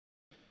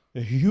A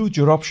huge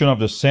eruption of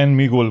the San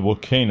Miguel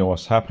volcano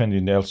has happened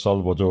in El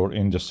Salvador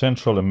in the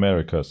Central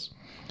Americas.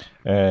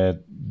 The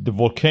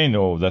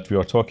volcano that we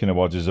are talking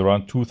about is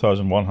around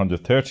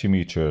 2,130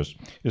 meters.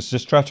 It's the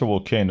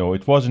stratovolcano.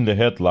 It was in the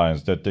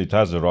headlines that it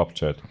has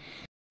erupted.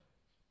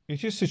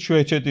 It is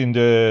situated in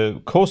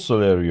the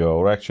coastal area,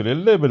 or actually a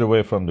little bit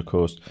away from the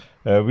coast.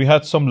 We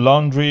had some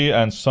laundry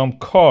and some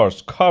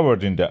cars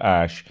covered in the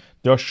ash.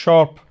 They are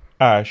sharp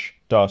ash,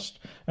 dust,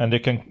 and they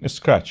can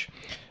scratch.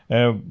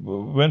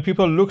 When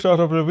people looked out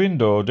of the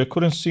window, they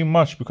couldn't see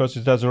much because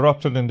it has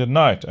erupted in the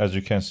night, as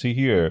you can see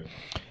here.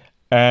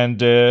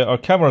 And our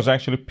cameras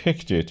actually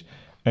picked it.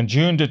 And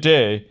during the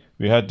day,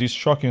 we had this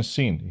shocking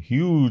scene,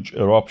 huge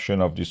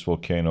eruption of this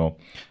volcano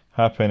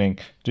happening.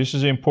 This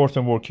is an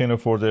important volcano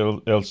for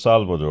El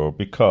Salvador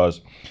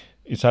because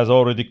it has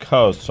already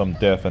caused some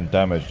death and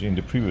damage in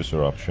the previous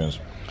eruptions.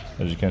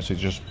 As you can see,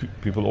 just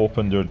people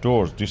open their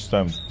doors. This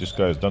time, this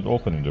guy is not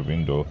opening the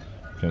window.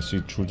 You can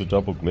see through the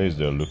double glaze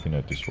they're looking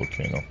at this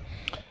volcano.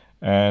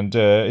 And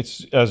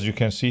it's, as you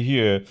can see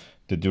here,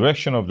 the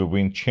direction of the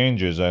wind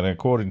changes, and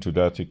according to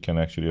that, it can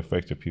actually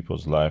affect the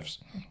people's lives.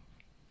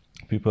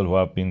 People who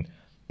have been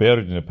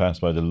buried in the past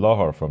by the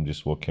lahar from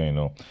this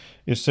volcano.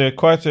 It's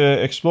quite an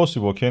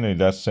explosive volcano in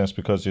that sense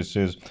because it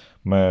is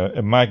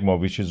a magma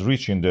which is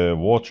rich in the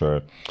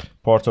water.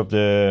 Part of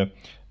the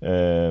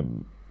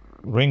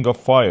ring of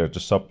fire, the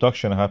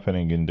subduction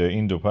happening in the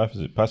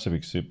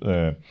Indo-Pacific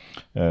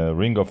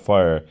ring of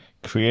fire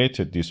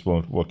created this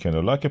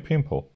volcano like a pimple.